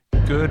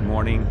Good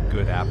morning,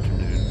 good afternoon,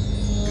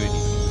 good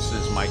evening. This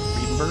is Mike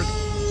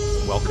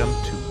Friedenberg. Welcome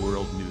to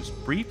World News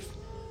Brief.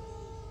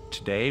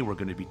 Today we're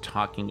going to be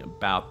talking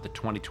about the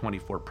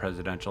 2024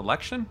 presidential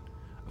election.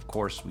 Of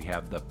course, we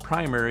have the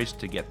primaries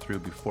to get through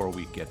before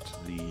we get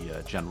to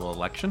the general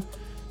election.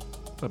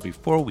 But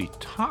before we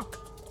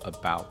talk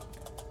about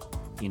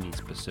any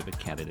specific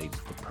candidates,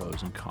 the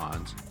pros and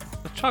cons,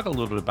 let's talk a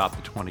little bit about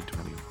the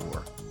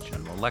 2024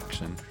 general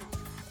election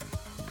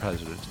for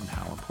president and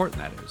how important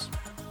that is.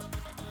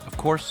 Of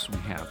course, we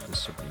have the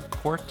Supreme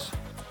Court,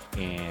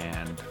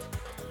 and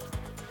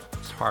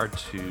it's hard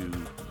to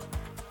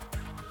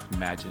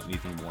imagine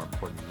anything more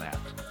important than that.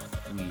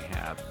 We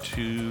have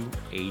two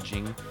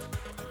aging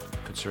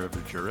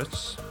conservative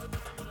jurists,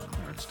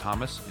 Clarence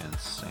Thomas and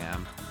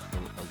Sam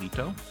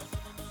Alito.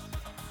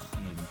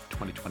 In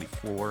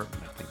 2024,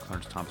 I think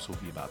Clarence Thomas will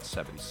be about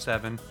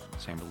 77,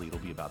 Sam Alito will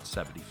be about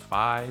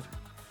 75.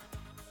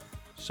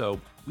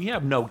 So we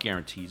have no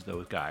guarantees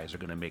those guys are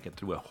going to make it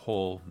through a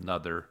whole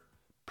nother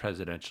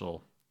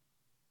presidential,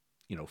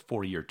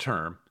 4-year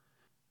term.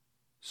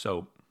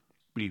 So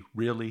we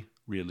really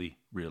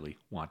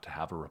want to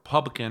have a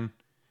Republican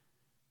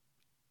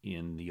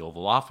in the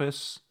Oval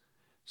Office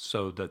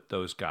so that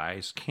those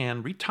guys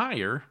can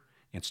retire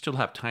and still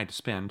have time to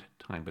spend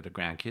time with their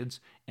grandkids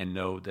and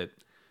know that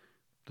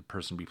the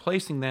person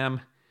replacing them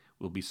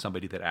will be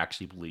somebody that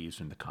actually believes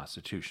in the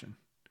Constitution.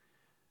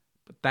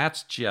 But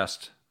that's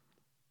just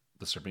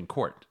the Supreme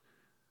Court.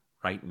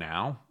 Right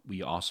now,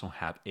 we also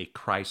have a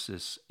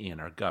crisis in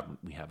our government.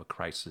 We have a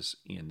crisis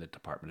in the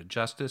Department of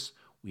Justice.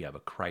 We have a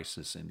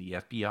crisis in the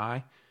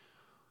FBI.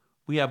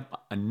 We have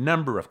a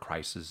number of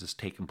crises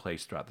taking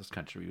place throughout this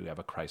country. We have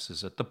a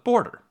crisis at the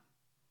border.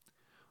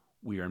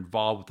 We are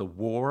involved with a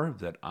war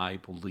that I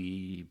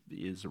believe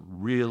is a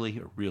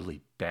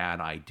really bad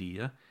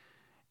idea.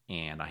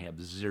 And I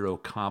have zero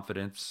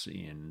confidence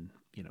in,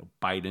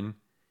 Biden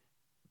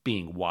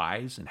being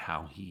wise in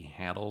how he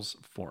handles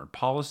foreign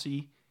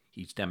policy.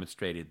 He's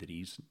demonstrated that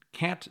he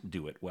can't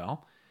do it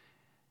well.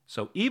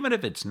 So even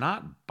if it's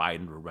not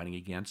Biden we're running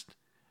against,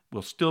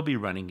 we'll still be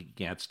running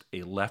against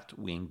a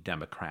left-wing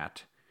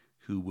Democrat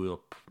who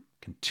will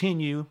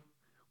continue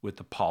with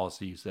the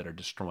policies that are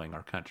destroying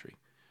our country.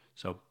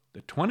 So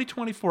the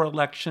 2024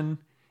 election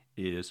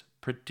is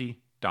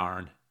pretty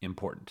darn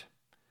important.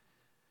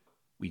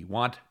 We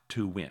want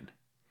to win.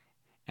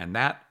 And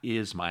that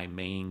is my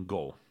main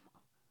goal,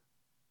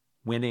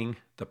 winning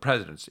the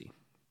presidency.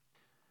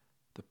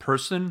 The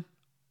person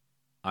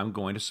I'm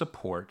going to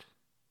support,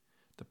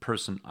 the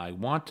person I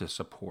want to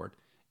support,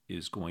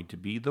 is going to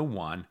be the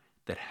one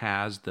that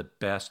has the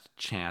best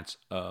chance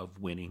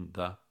of winning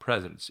the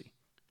presidency.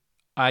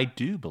 I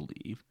do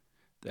believe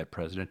that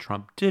President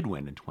Trump did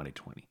win in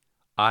 2020.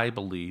 I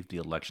believe the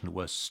election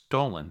was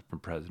stolen from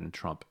President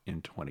Trump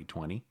in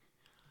 2020,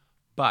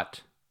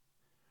 but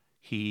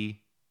he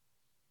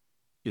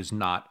is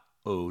not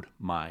owed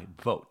my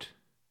vote.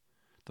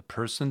 The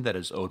person that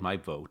is owed my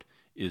vote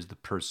is the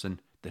person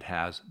that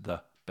has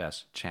the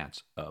best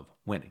chance of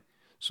winning.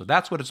 So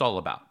that's what it's all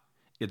about.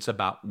 It's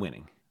about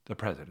winning the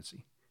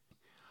presidency.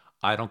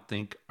 I don't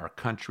think our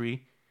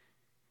country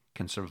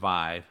can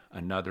survive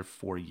another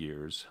 4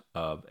 years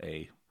of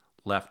a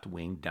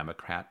left-wing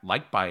Democrat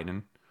like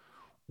Biden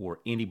or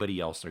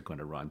anybody else they're going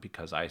to run,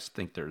 because I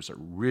think there's a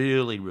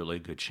really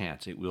good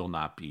chance it will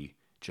not be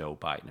Joe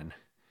Biden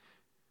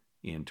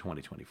in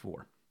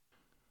 2024.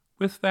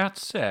 With that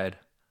said,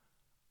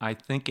 I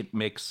think it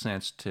makes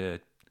sense to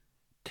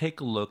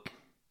take a look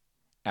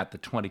at the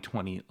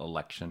 2020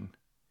 election,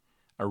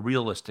 a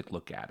realistic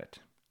look at it.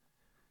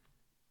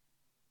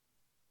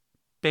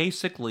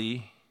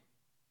 Basically,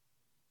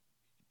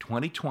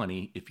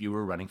 2020, if you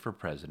were running for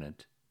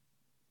president,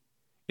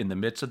 in the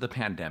midst of the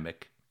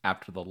pandemic,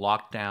 after the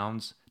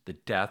lockdowns, the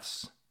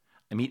deaths,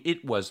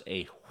 it was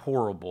a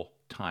horrible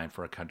time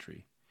for a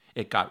country.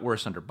 It got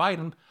worse under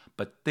Biden,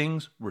 but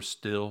things were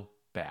still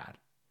bad.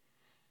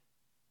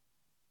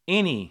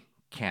 Any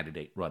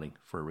candidate running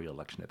for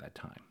re-election at that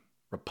time,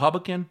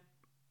 Republican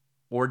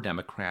or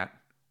Democrat,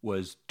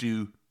 was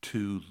due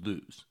to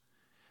lose.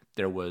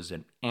 There was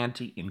an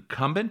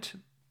anti-incumbent,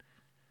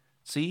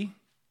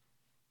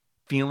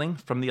 feeling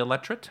from the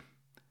electorate.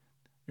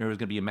 There was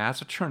going to be a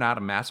massive turnout,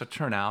 and massive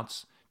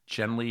turnouts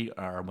generally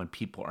are when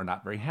people are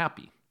not very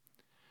happy.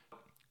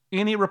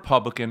 Any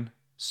Republican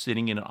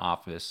sitting in an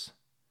office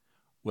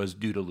was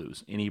due to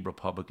lose. Any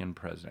Republican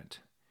president.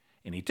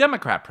 Any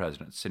Democrat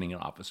president sitting in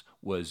office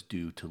was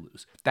due to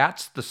lose.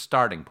 That's the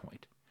starting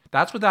point.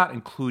 That's without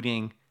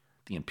including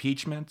the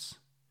impeachments.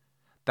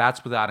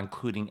 That's without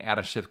including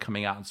Adam Schiff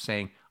coming out and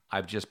saying,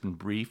 I've just been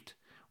briefed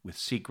with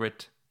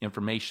secret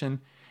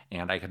information,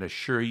 and I can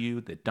assure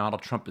you that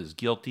Donald Trump is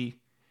guilty.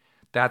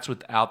 That's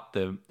without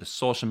the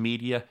social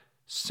media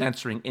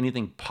censoring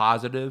anything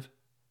positive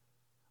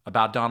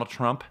about Donald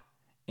Trump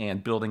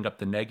and building up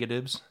the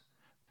negatives.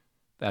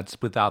 That's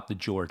without the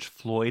George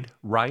Floyd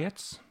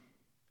riots.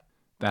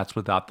 That's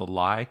without the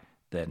lie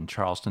that in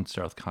Charleston,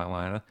 South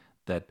Carolina,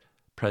 that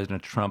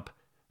President Trump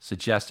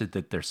suggested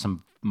that there's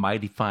some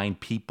mighty fine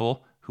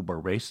people who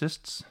were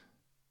racists.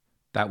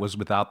 That was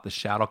without the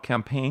shadow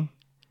campaign,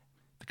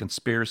 the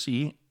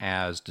conspiracy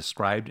as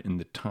described in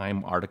the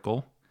Time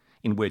article,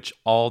 in which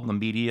all the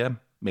media,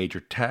 major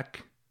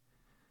tech,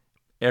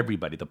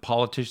 everybody, the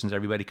politicians,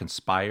 everybody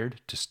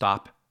conspired to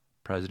stop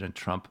President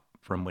Trump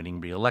from winning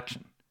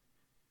re-election.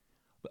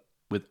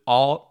 With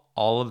all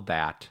of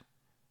that,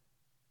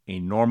 a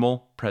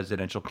normal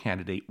presidential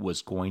candidate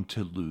was going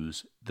to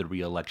lose the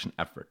re-election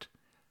effort.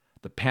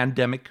 The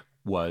pandemic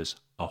was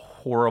a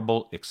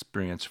horrible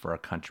experience for our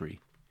country.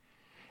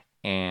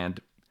 And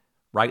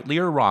rightly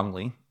or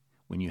wrongly,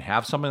 when you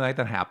have something like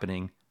that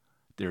happening,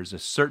 there's a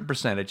certain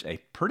percentage, a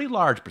pretty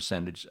large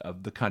percentage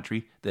of the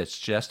country that's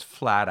just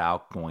flat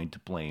out going to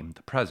blame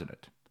the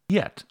president.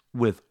 Yet,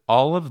 with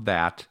all of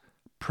that,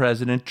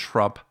 President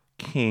Trump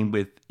came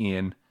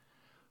within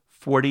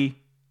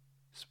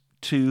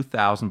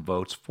 42,000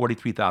 votes,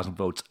 43,000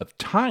 votes of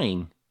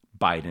tying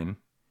Biden,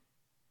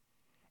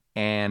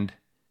 and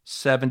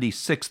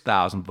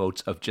 76,000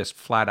 votes of just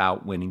flat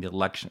out winning the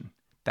election.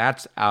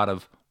 That's out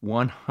of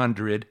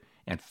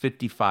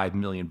 155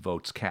 million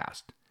votes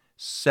cast.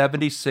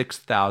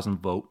 76,000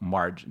 vote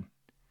margin.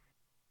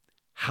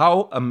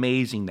 How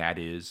amazing that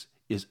is,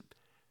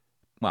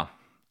 well,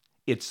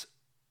 it's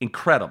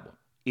incredible.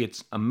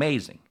 It's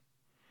amazing.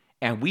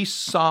 And we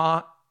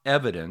saw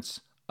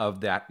evidence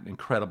of that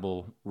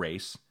incredible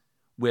race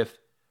with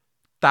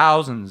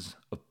thousands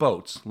of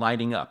boats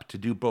lining up to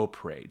do boat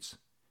parades,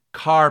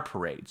 car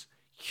parades,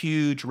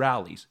 huge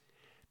rallies.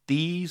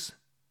 These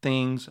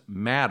things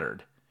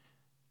mattered.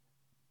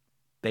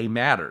 They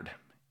mattered.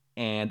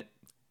 And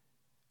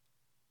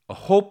a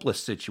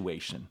hopeless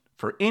situation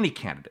for any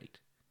candidate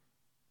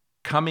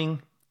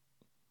coming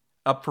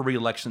up for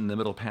re-election in the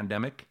middle of the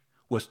pandemic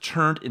was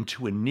turned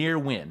into a near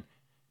win,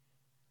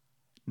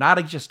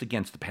 not just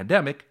against the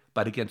pandemic,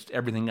 but against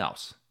everything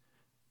else.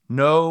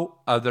 No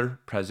other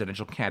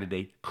presidential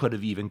candidate could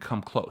have even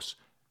come close.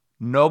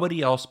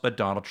 Nobody else but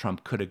Donald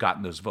Trump could have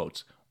gotten those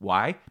votes.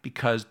 Why?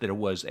 Because there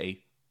was a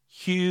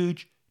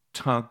huge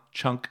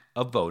chunk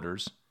of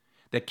voters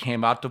that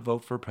came out to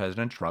vote for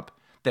President Trump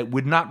that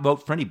would not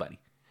vote for anybody.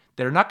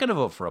 They're not going to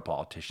vote for a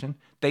politician.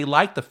 They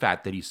like the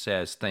fact that he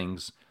says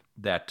things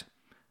that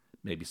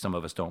maybe some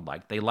of us don't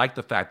like. They like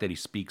the fact that he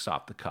speaks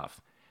off the cuff.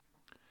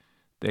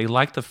 They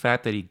like the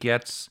fact that he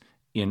gets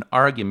in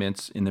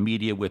arguments in the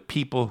media with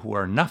people who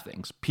are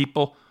nothings,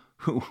 people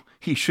who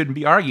he shouldn't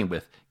be arguing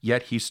with,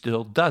 yet he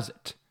still does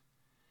it.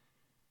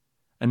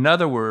 In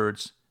other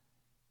words,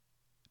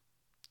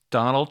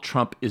 Donald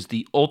Trump is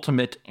the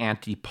ultimate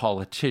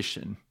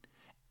anti-politician,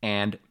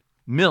 and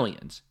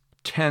millions,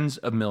 tens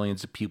of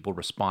millions of people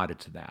responded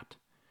to that.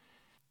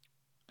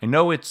 I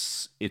know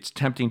it's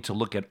tempting to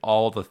look at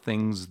all the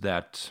things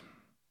that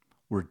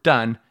were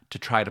done to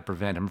try to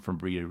prevent him from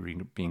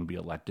being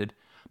reelected,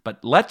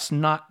 but let's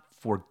not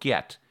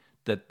forget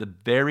that the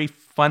very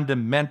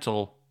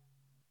fundamental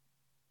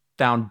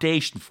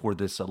foundation for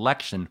this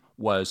election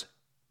was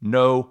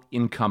no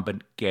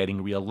incumbent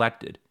getting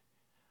reelected.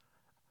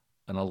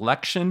 An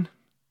election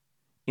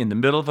in the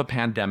middle of a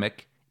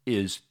pandemic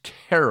is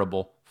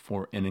terrible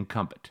for an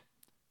incumbent.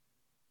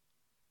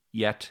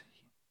 Yet,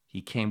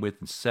 he came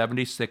within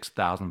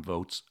 76,000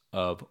 votes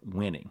of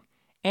winning.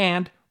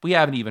 And we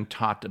haven't even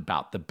talked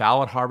about the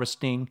ballot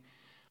harvesting,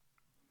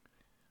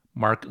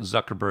 Mark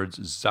Zuckerberg's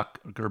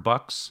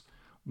Zuckerbucks,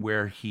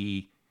 where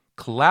he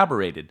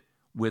collaborated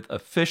with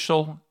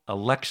official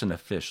election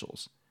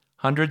officials,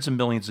 hundreds of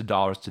millions of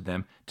dollars to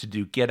them to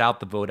do get out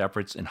the vote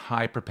efforts in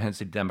high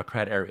propensity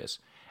Democrat areas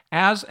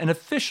as an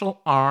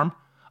official arm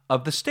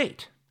of the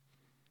state.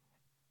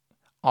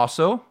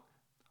 Also,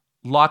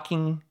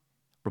 locking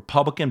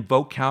Republican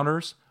vote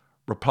counters,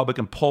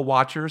 Republican poll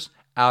watchers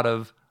out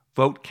of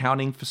vote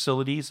counting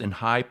facilities in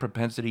high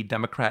propensity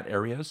Democrat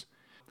areas.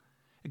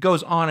 It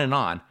goes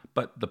on,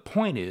 but the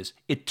point is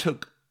it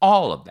took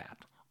all of that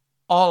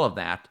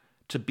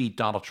to beat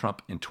Donald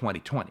Trump in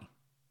 2020.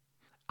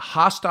 A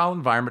hostile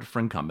environment for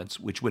incumbents,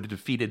 which would have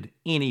defeated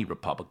any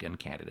Republican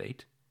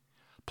candidate,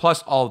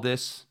 plus all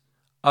this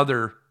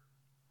other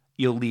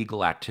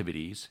illegal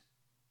activities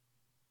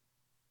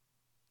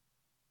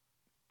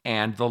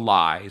and the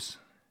lies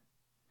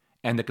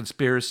and the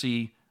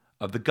conspiracy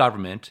of the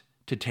government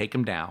to take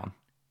him down.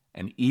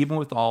 And even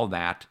with all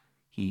that,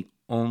 he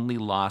only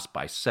lost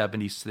by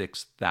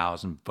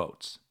 76,000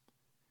 votes.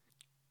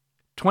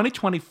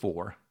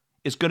 2024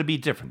 is going to be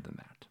different than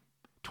that.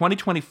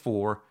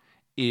 2024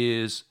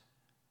 is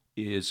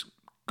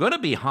going to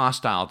be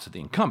hostile to the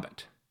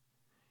incumbent.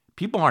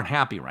 People aren't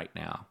happy right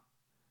now.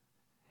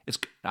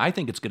 I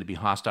think it's going to be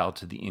hostile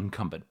to the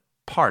incumbent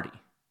party,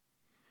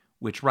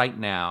 which right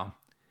now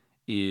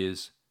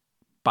is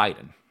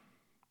Biden.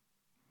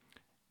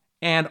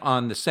 And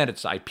on the Senate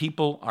side,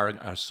 people are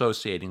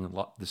associating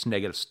this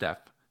negative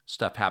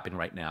stuff happening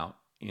right now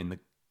in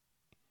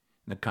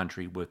the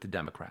country with the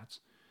Democrats.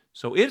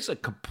 So it's a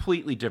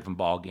completely different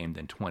ballgame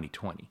than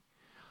 2020.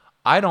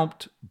 I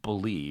don't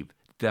believe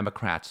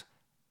Democrats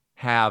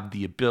have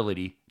the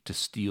ability to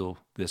steal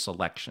this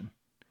election.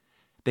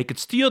 They could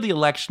steal the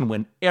election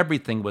when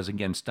everything was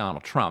against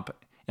Donald Trump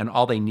and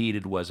all they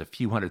needed was a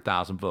few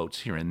 100,000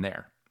 votes here and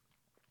there.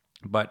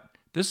 But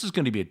this is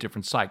going to be a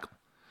different cycle.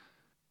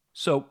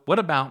 So what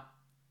about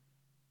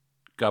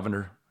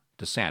Governor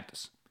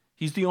DeSantis?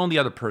 He's the only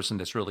other person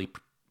that's really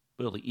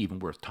even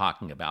worth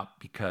talking about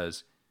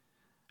because,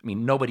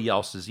 nobody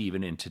else is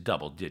even into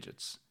double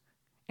digits.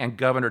 And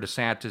Governor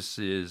DeSantis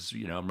is,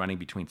 running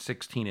between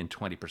 16 and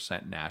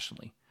 20%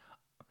 nationally.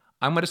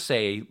 I'm going to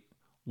say,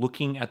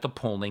 looking at the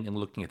polling and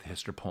looking at the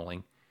history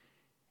polling,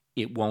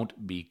 it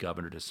won't be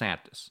Governor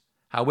DeSantis.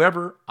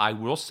 However, I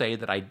will say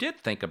that I did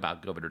think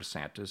about Governor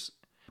DeSantis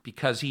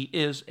because he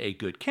is a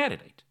good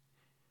candidate.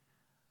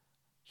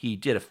 He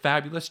did a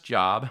fabulous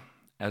job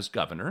as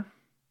governor.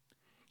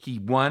 He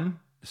won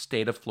the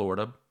state of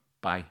Florida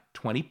by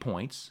 20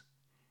 points.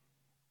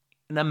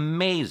 An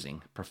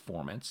amazing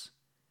performance.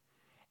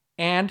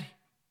 And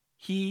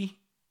he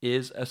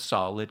is a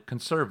solid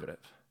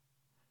conservative.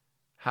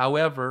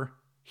 However,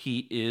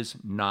 he is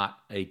not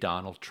a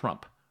Donald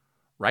Trump.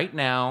 Right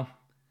now,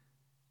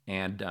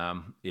 and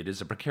it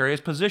is a precarious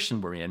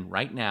position we're in,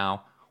 right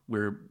now we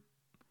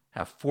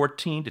have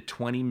 14 to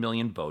 20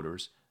 million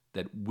voters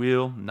that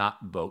will not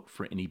vote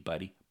for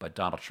anybody but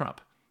Donald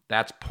Trump.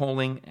 That's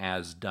polling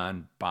as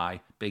done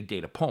by big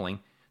data polling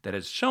that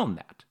has shown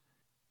that.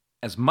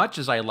 As much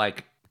as I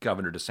like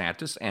Governor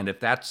DeSantis, and if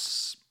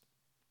that's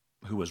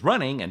who was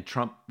running and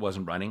Trump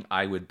wasn't running,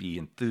 I would be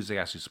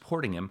enthusiastically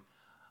supporting him,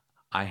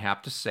 I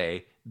have to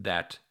say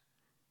that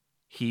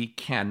he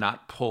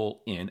cannot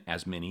pull in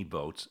as many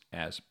votes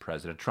as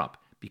President Trump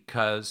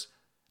because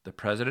the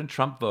President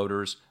Trump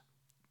voters,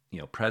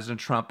 President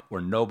Trump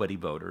or nobody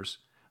voters,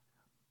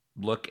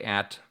 look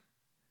at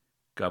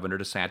Governor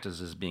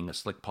DeSantis as being a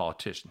slick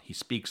politician. He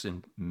speaks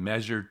in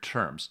measured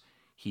terms.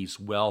 He's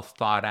well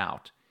thought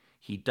out.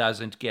 He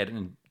doesn't get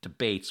in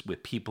debates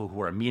with people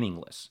who are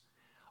meaningless.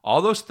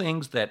 All those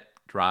things that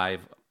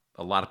drive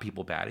a lot of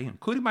people batty,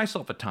 including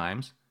myself at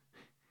times.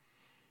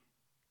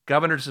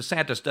 Governor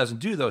DeSantis doesn't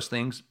do those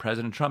things.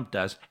 President Trump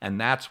does, and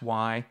that's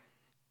why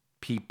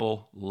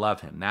people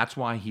love him. That's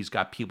why he's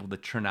got people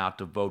that turn out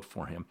to vote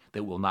for him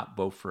that will not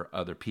vote for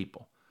other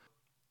people.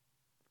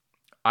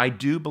 I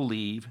do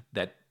believe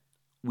that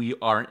we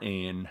are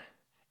in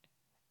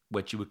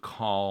what you would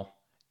call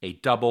a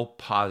double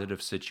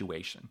positive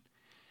situation.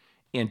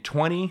 In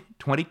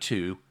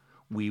 2022,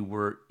 we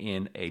were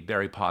in a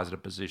very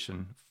positive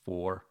position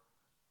for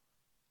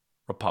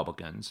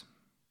Republicans,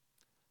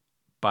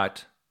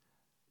 but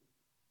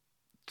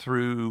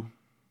through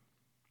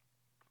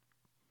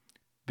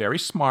very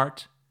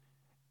smart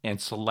and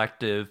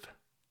selective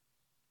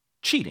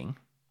cheating,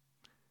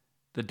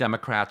 the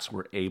Democrats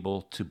were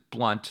able to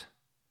blunt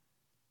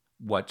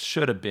what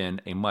should have been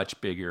a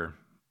much bigger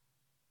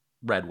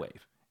red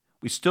wave.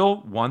 We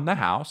still won the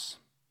House,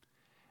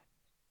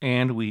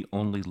 and we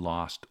only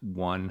lost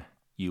one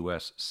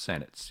U.S.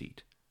 Senate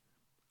seat.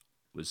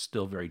 It was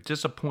still very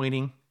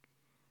disappointing.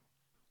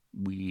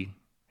 We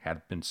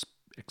had been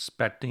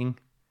expecting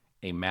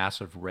a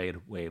massive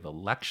red wave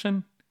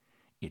election.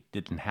 It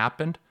didn't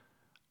happen.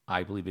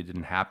 I believe it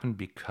didn't happen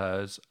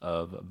because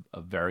of a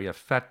very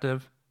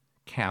effective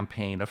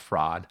campaign of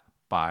fraud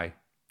by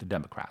the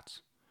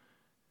Democrats.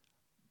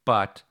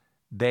 But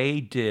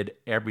they did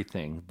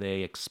everything.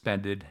 They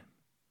expended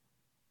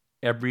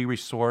every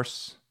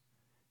resource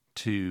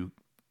to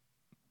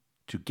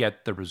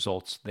get the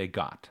results they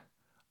got.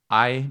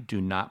 I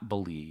do not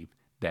believe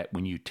that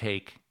when you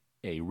take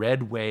a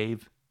red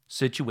wave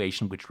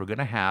situation, which we're going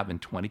to have in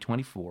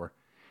 2024,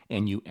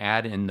 and you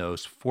add in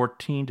those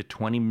 14 to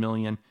 20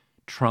 million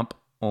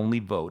Trump-only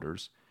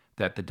voters,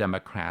 that the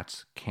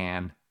Democrats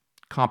can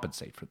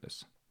compensate for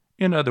this.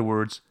 In other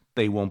words,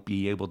 they won't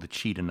be able to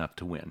cheat enough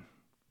to win.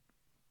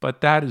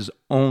 But that is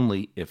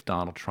only if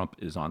Donald Trump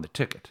is on the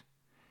ticket.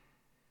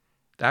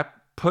 That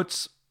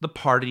puts the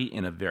party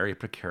in a very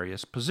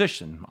precarious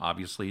position.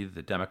 Obviously,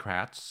 the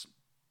Democrats,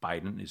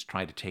 Biden is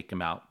trying to take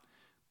him out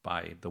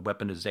by the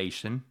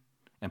weaponization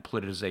and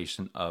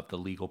politicization of the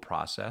legal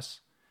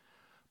process.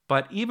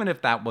 But even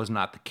if that was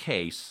not the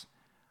case,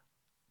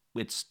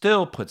 it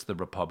still puts the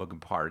Republican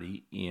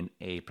Party in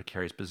a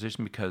precarious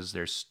position because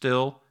there's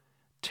still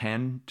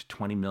 10 to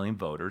 20 million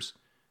voters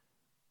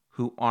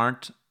who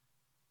aren't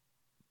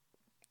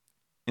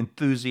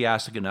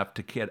enthusiastic enough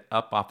to get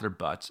up off their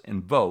butts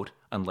and vote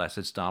unless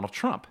it's Donald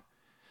Trump.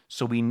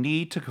 So we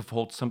need to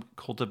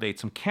cultivate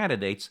some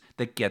candidates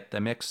that get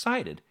them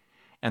excited.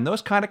 And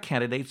those kind of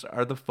candidates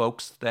are the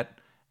folks that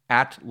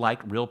act like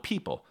real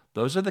people.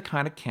 Those are the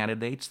kind of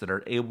candidates that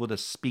are able to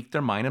speak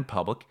their mind in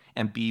public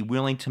and be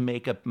willing to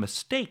make a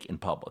mistake in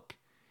public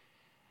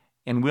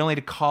and willing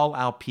to call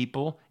out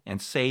people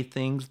and say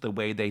things the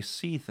way they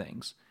see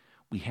things.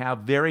 We have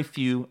very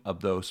few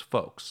of those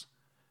folks.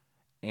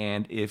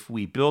 And if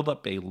we build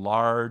up a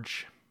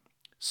large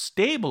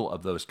stable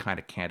of those kind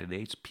of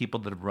candidates, people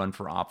that have run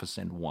for office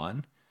and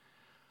won,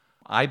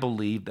 I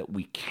believe that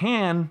we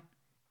can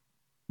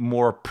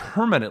more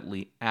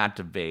permanently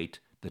activate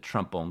the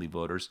Trump-only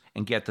voters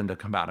and get them to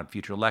come out in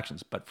future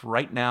elections. But for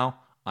right now,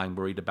 I'm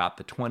worried about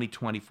the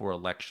 2024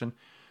 election.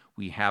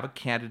 We have a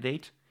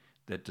candidate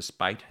that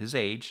despite his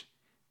age,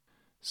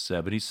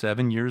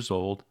 77 years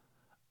old,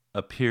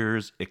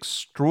 appears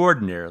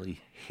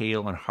extraordinarily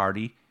hale and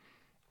hearty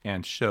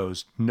and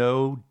shows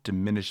no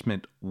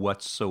diminishment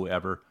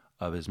whatsoever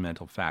of his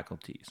mental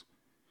faculties.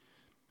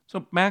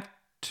 So back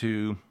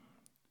to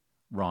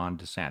Ron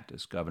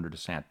DeSantis, Governor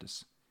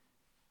DeSantis.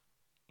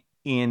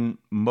 In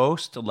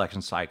most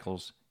election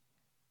cycles,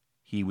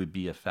 he would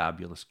be a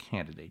fabulous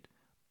candidate,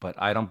 but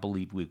I don't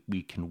believe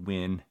we can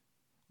win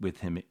with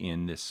him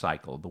in this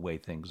cycle the way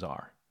things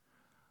are.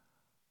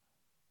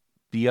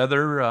 The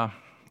other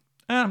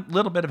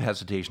little bit of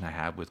hesitation I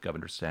have with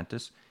Governor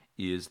DeSantis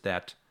is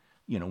that,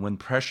 when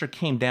pressure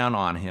came down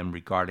on him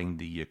regarding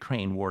the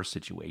Ukraine war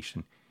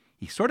situation,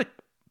 he sort of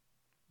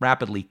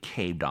rapidly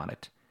caved on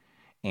it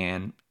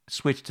and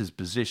switched his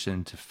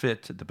position to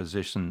fit the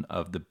position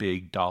of the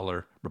big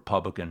dollar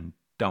Republican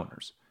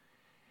donors.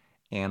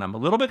 And I'm a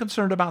little bit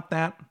concerned about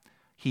that.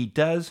 He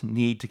does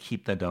need to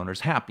keep the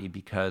donors happy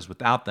because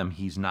without them,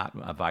 he's not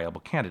a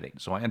viable candidate.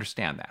 So I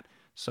understand that.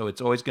 So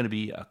it's always going to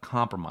be a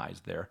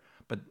compromise there.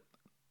 But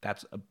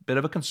that's a bit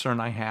of a concern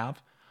I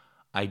have.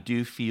 I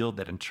do feel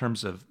that in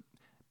terms of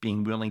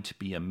being willing to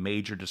be a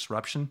major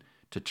disruption,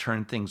 to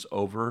turn things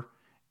over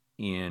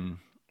in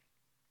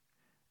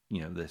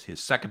his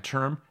second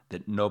term,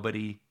 that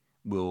nobody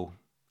will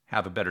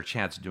have a better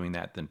chance of doing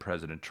that than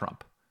President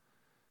Trump.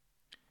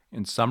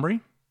 In summary,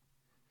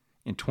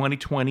 in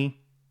 2020,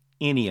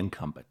 any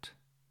incumbent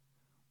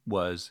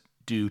was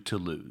due to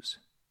lose.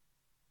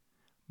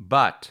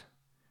 But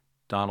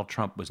Donald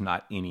Trump was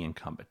not any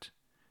incumbent.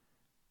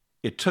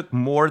 It took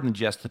more than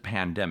just the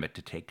pandemic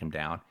to take him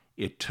down.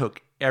 It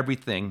took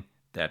everything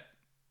that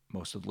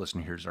most of the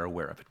listeners are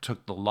aware of. It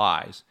took the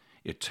lies.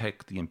 It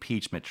took the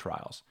impeachment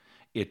trials.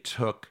 It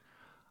took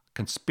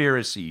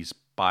conspiracies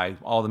by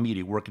all the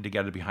media working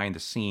together behind the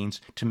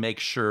scenes to make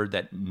sure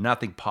that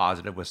nothing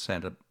positive was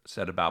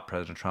said about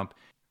President Trump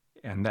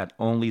and that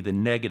only the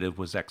negative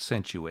was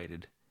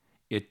accentuated.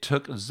 It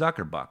took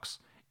Zuckerbucks.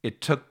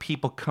 It took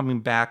people coming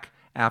back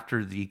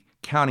after the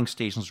counting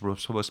stations were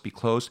supposed to be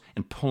closed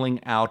and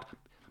pulling out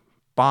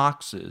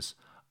boxes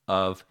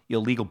of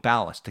illegal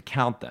ballots to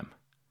count them.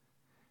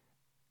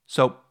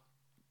 So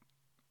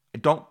I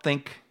don't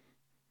think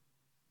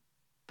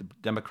the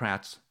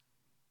Democrats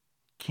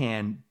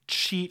can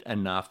cheat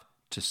enough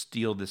to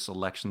steal this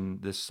election,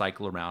 this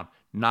cycle around,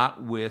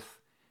 not with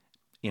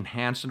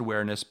enhanced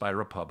awareness by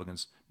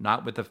Republicans,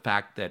 not with the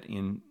fact that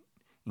in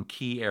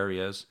key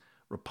areas,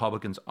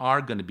 Republicans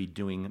are going to be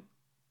doing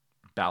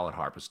ballot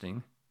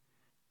harvesting.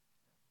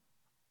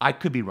 I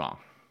could be wrong,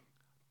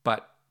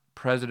 but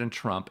President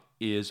Trump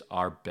is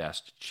our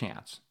best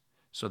chance.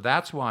 So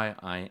that's why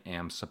I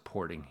am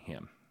supporting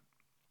him.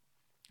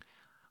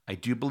 I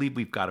do believe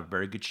we've got a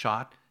very good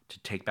shot to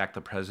take back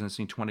the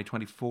presidency in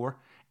 2024,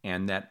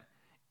 and that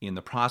in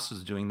the process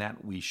of doing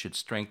that, we should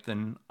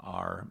strengthen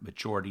our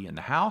majority in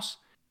the House.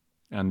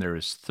 And there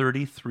is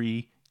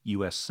 33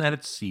 U.S.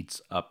 Senate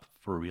seats up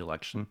for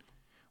re-election,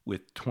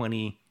 with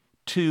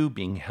 22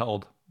 being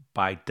held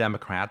by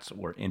Democrats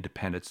or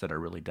independents that are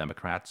really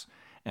Democrats,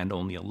 and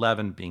only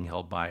 11 being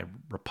held by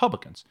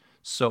Republicans.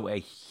 So a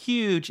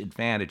huge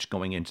advantage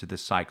going into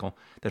this cycle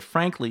that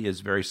frankly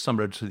is very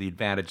similar to the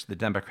advantage the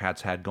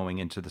Democrats had going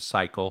into the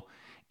cycle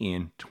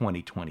in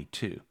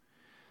 2022.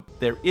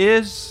 There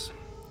is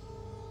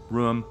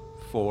room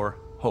for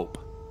hope.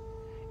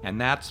 And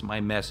that's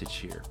my message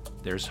here.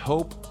 There's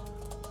hope,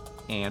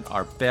 and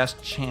our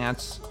best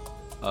chance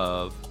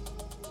of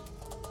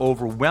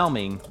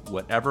overwhelming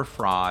whatever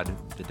fraud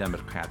the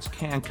Democrats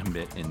can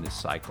commit in this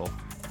cycle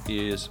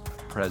is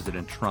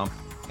President Trump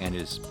and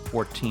his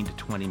 14 to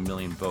 20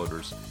 million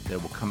voters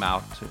that will come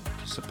out to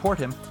support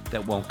him,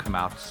 that won't come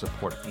out to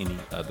support any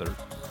other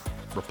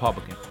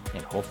Republican.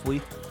 And hopefully,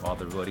 while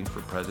they're voting for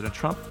President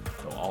Trump,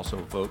 they'll also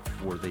vote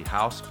for the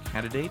House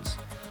candidates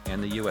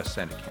and the U.S.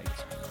 Senate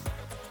candidates.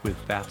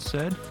 With that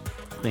said,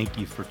 thank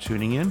you for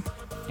tuning in,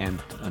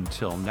 and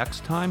until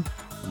next time,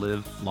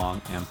 live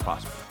long and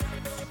prosper.